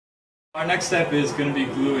Our next step is going to be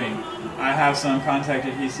gluing. I have some contact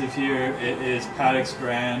adhesive here. It is Poleaxe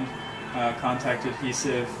brand contact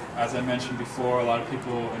adhesive. As I mentioned before, a lot of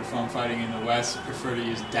people in foam fighting in the West prefer to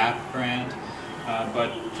use DAP brand,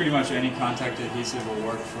 but pretty much any contact adhesive will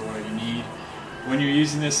work for what you need. When you're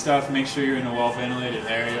using this stuff, make sure you're in a well-ventilated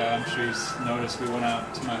area. I'm sure you've noticed we went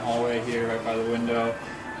out to my hallway here right by the window.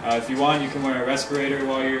 If you want, you can wear a respirator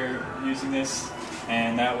while you're using this,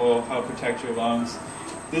 and that will help protect your lungs.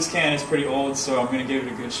 This can is pretty old, so I'm going to give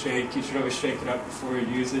it a good shake. You should always shake it up before you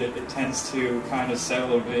use it. It tends to kind of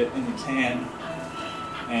settle a bit in the can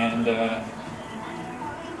and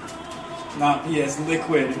not be as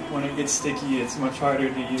liquid when it gets sticky. It's much harder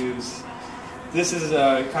to use. This is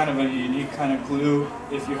kind of a unique kind of glue.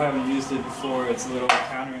 If you haven't used it before, it's a little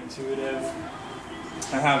counterintuitive.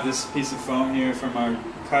 I have this piece of foam here from our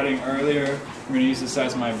cutting earlier. I'm going to use this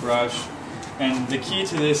as my brush. And the key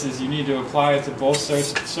to this is you need to apply it to both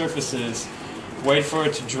surfaces, wait for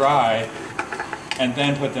it to dry, and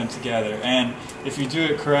then put them together. And if you do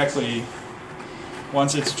it correctly,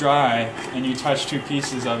 once it's dry and you touch two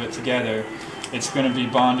pieces of it together, it's going to be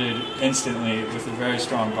bonded instantly with a very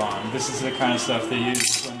strong bond. This is the kind of stuff they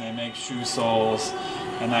use when they make shoe soles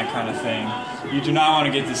and that kind of thing. You do not want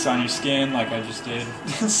to get this on your skin like I just did,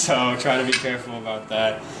 so try to be careful about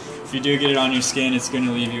that. If you do get it on your skin, it's going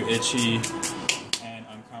to leave you itchy and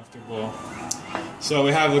uncomfortable. So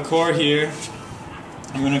we have the core here.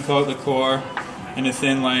 I'm going to coat the core in a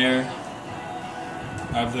thin layer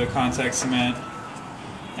of the contact cement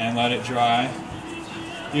and let it dry.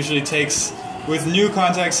 Usually takes, with new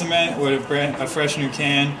contact cement, with a fresh new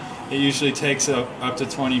can, it usually takes up to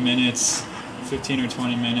 20 minutes, 15 or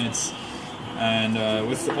 20 minutes. And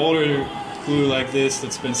with the older glue like this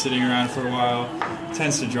that's been sitting around for a while, it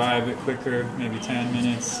tends to dry a bit quicker, maybe 10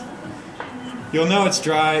 minutes. You'll know it's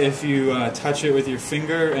dry if you touch it with your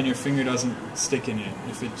finger and your finger doesn't stick in it.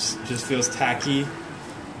 If it just feels tacky,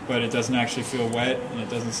 but it doesn't actually feel wet and it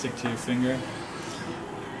doesn't stick to your finger.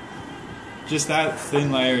 Just that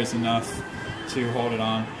thin layer is enough to hold it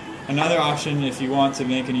on. Another option, if you want to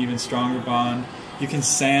make an even stronger bond, you can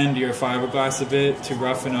sand your fiberglass a bit to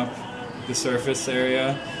roughen up the surface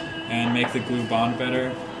area and make the glue bond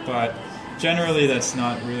better, but generally that's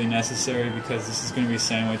not really necessary because this is going to be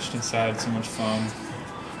sandwiched inside so much foam.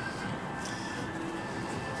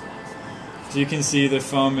 As you can see, the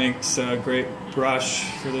foam makes a great brush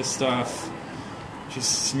for this stuff.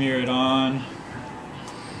 Just smear it on,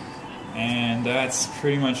 and that's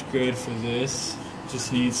pretty much good for this.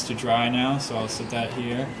 Just needs to dry now, so I'll set that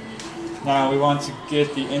here. Now we want to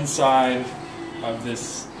get the inside of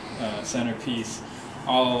this centerpiece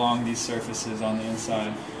all along these surfaces on the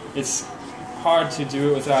inside. It's hard to do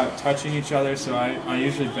it without touching each other, so I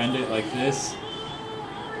usually bend it like this.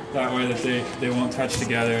 That way that they won't touch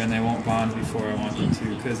together and they won't bond before I want them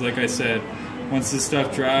to. Because like I said, once this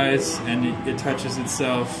stuff dries and it touches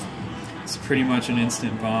itself, it's pretty much an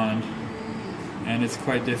instant bond. And it's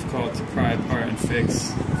quite difficult to pry apart and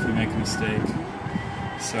fix if we make a mistake.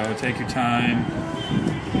 So take your time.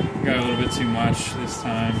 Got a little bit too much this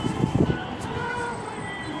time.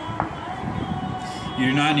 You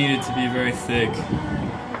do not need it to be very thick.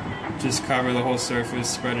 Just cover the whole surface,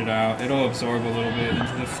 spread it out. It'll absorb a little bit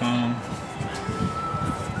into the foam.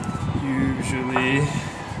 Usually.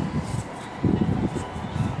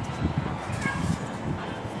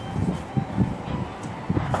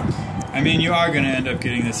 I mean, you are going to end up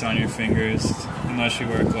getting this on your fingers unless you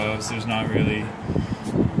wear gloves. There's not really,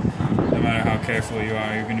 no matter how careful you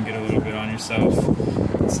are, you're going to get a little bit on yourself.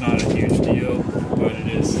 It's not a huge deal, but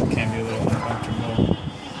it can be a little uncomfortable.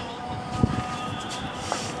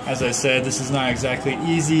 As I said, this is not exactly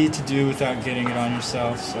easy to do without getting it on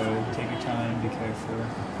yourself, so take your time, be careful.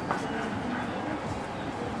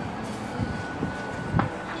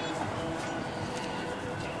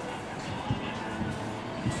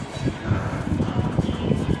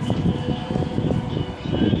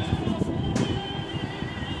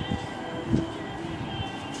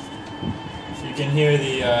 You can hear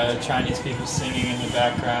the Chinese people singing in the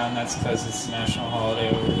background. That's because it's a national holiday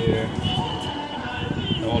over here.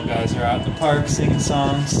 The old guys are out in the park singing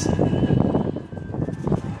songs.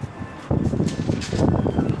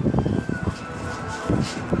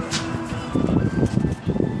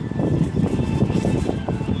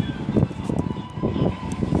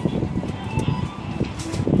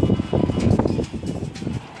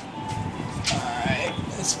 Alright,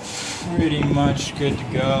 it's pretty much good to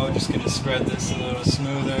go. Just going to spread this a little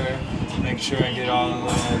smoother. Make sure I get all the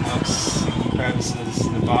little nooks and crevices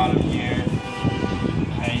in the bottom here.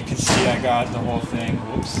 And you can see I got the whole thing.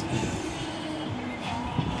 Whoops.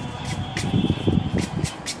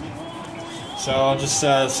 So I'll just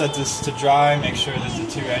set this to dry, make sure that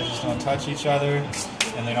the two edges don't touch each other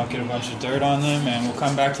and they don't get a bunch of dirt on them, and we'll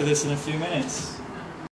come back to this in a few minutes.